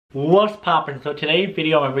What's poppin'? So today's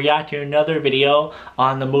video I'm reacting to another video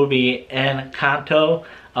on the movie Encanto.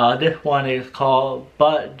 This one is called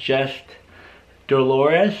But Just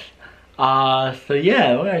Dolores. So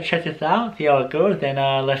yeah, we're gonna check this out, see how it goes, and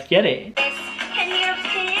let's get it.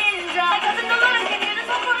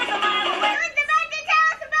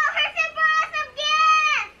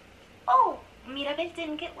 Oh, Mirabel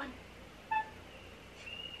didn't get one.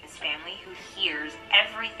 His family who hears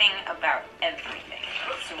everything about everything.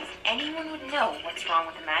 So if anyone would know what's wrong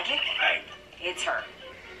with the magic, it's her.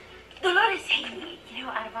 Dolores, hey, you know,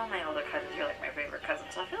 out of all my older cousins, you're like my favorite cousin,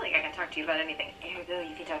 so I feel like I can talk to you about anything. Ergo,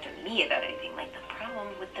 you can talk to me about anything, like the problem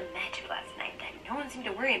with the magic last night that no one seemed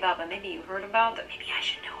to worry about, but maybe you heard about, that maybe I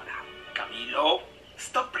should know about. Camilo,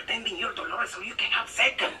 stop pretending you're Dolores so you can have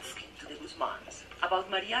seconds. To the Guzmans about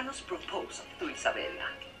Mariano's proposal to Isabella.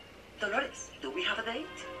 Dolores, do we have a date?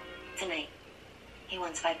 Tonight, he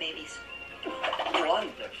wants 5 babies.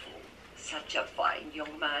 Wonderful. Such a fine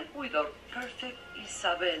young man with our perfect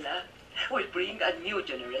Isabella will bring a new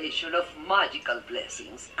generation of magical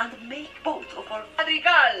blessings and make both of our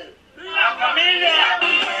Madrigal. La familia!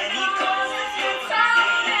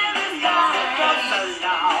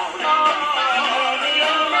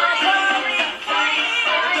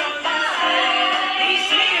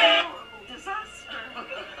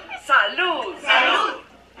 Salud! Salud!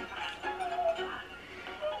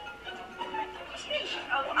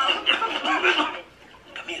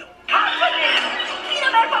 Camilo.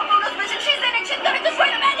 Mirabel found Luna's vision. She's in it. She's gonna destroy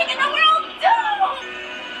the magic and now we're all doomed!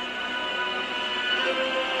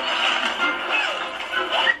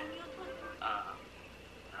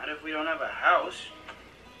 Not if we don't have a house.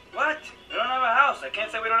 What? We don't have a house. I can't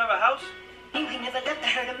say we don't have a house. We never left to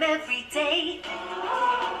hurt him every day.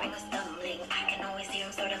 Ring was stumbling. I can always hear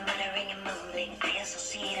him sort of muttering and mumbling. I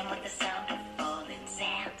associate him with the sound of falling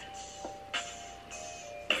sand.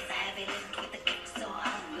 It's a heavy lift with the kick so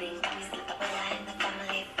humbling. We slipped up a line, the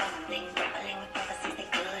family fumbling, grappling with prophecies they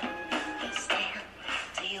couldn't understand.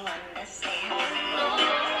 Do you understand?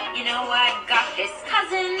 You know I got this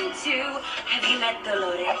cousin too. Have you met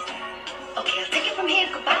Dolores? Okay, I'll take it from here.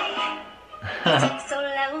 Goodbye. You talk so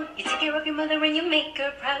loud, you take care of your mother and you make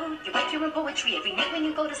her proud. You write your own poetry every night when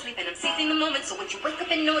you go to sleep, and I'm seizing the moment, so would you wake up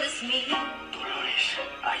and notice me? Dolores,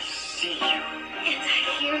 I see you. And I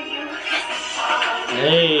hear you.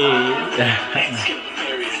 Hey! Let's get